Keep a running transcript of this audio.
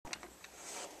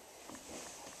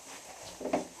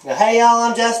Hey y'all,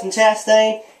 I'm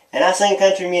Chastain, and I sing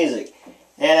country music.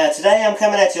 And today I'm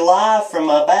coming at you live from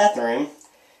my bathroom,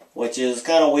 which is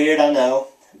kind of weird, I know,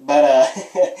 but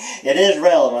it is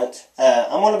relevant.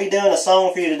 I'm going to be doing a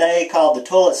song for you today called the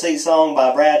Toilet Seat Song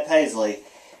by Paisley.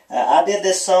 I did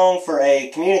this song for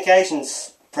a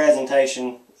communications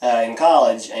presentation in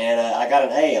college, and I got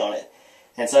an A on it.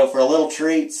 And so for a little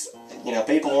treats, you know,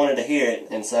 people wanted to hear it,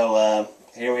 and so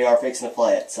here we are fixing to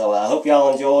play it. So I hope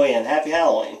y'all enjoy, and happy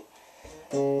Halloween.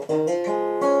 She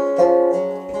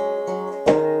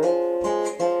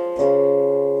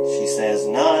says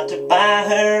not to buy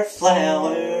her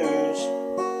flowers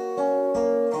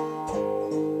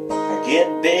or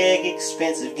get big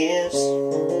expensive gifts.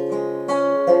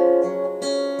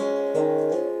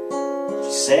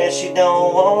 She says she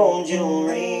don't want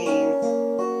jewelry,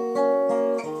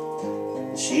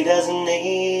 she doesn't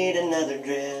need another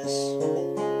dress.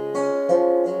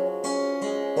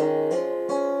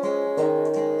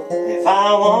 If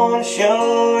I want to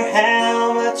show her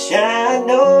how much I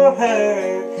adore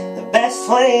her, the best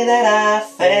way that I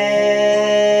found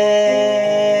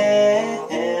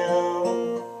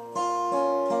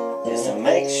is to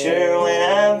make sure when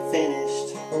I'm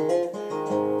finished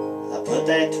I put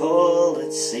that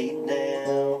toilet seat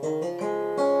down.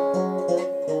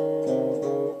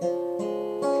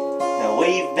 Now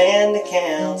we've been to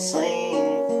counseling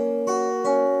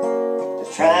to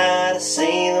try to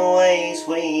see the ways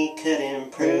we could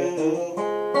improve,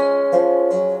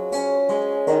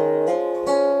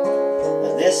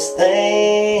 but this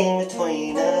thing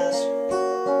between us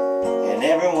in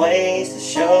every ways to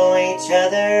show each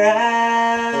other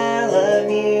I love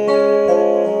you.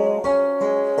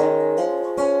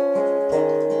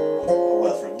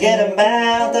 Well, forget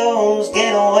about those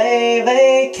getaway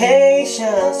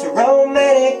vacations to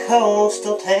romantic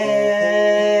coastal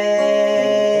towns.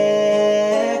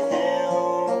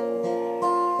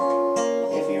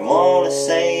 Want to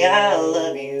say I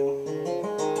love you,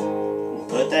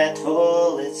 put that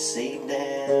toilet seat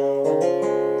down.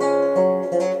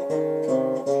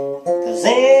 'Cause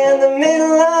in the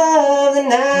middle of the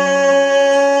night,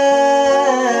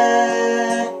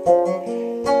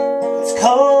 it's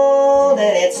cold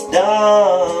and it's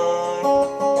dark,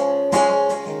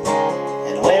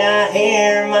 and when I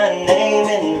hear my name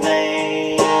in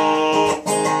vain,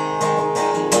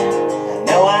 I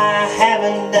know I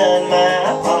haven't done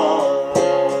my part.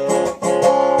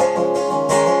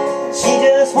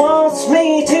 Wants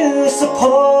me to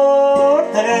support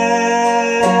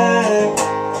her,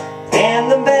 and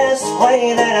the best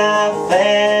way that I've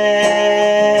found